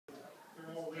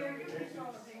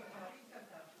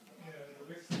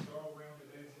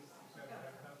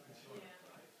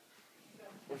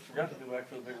forgot to go back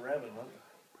for the big rabbit hunt.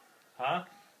 Huh?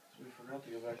 We forgot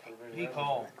to go back for the big He rabbit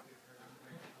called.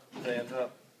 hunt. Stands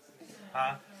up.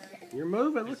 Huh? You're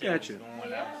moving. Look at you.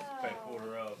 Going out by a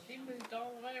quarter of. She moved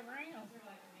all the way around.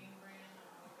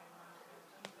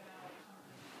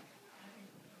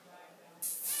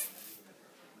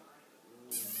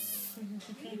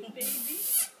 Baby.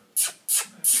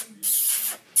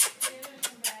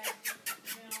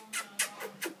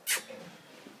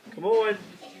 Come on.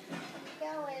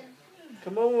 Going.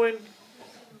 Come on.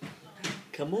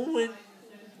 Come on.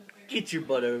 Get your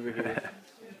butt over here.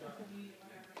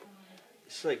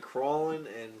 It's like crawling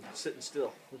and sitting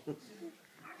still.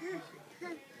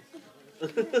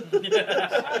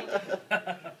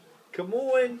 Come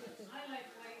on.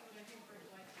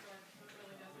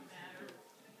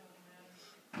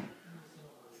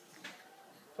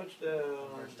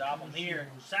 Touchdown. Stop him here.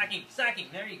 Sack him. Sack him.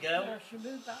 There you go. She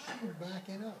moved back. We're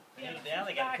backing up. Now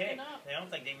they got Backing kicked. up. They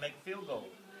don't think they can make a field goal.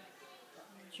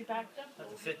 She backed up.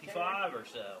 That's a 55 or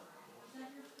so. Come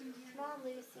on,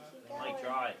 Lucy, keep going. Might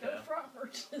try it Go though.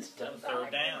 frontwards instead That was of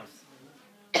third backwards.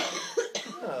 down.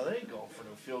 No, they ain't going for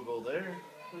no field goal there.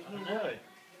 There's no way.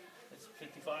 It's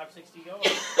 55, 60 yards.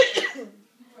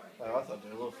 Oh, I thought they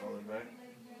were a little farther back.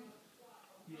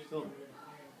 Still.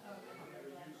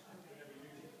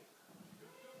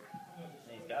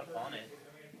 He's got to punt it.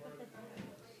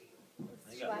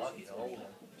 They got lucky to hold him.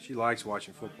 She likes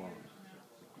watching football.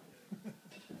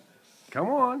 Come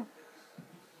on.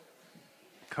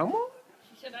 Come on.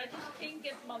 She said, I just can't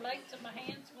get my legs and my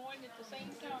hands going at the same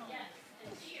time.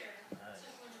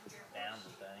 Down the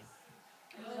thing.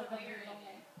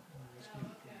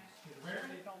 Yes, we're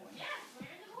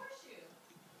in the horseshoe.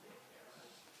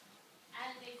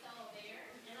 As they saw a bear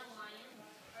and a lion,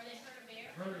 or they heard a bear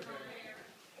and a bear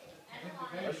and a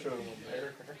lion. I showed them a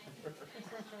bear. You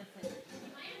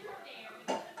might have heard bear, you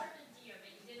could have heard a deer,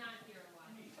 but you did not hear a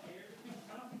lion.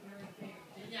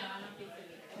 No, I don't think so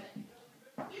either.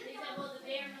 But they said, well, the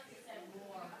bear must have said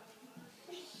roar.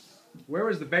 Where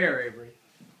was the bear, Avery?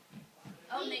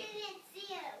 Oh, We they, didn't see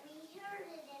it. We heard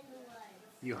it in the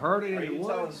woods. You heard it Are in the you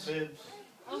telling woods. fibs?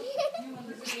 I didn't, a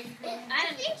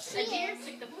deer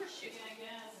took the horseshoe.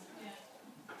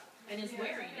 And is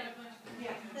wearing it.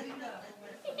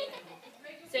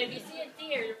 So if you see a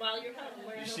deer while you're hunting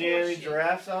wearing You a see any horseshoe,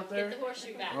 giraffes out get there? the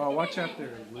horseshoe back. Oh, watch out there,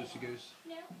 Lucy Goose.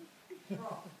 No, you it's in the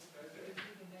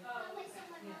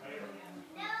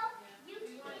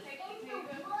woods. It's in the woods.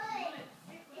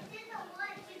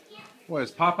 You can't What,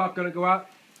 is Pop-Pop going to go out?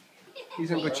 He's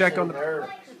going to go check on the...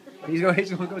 bear. He's going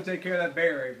to go take care of that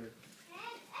bear, Avery.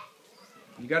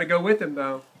 You got to go with him,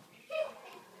 though.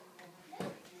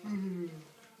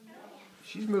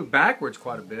 She's moved backwards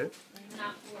quite a bit.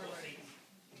 Not forward.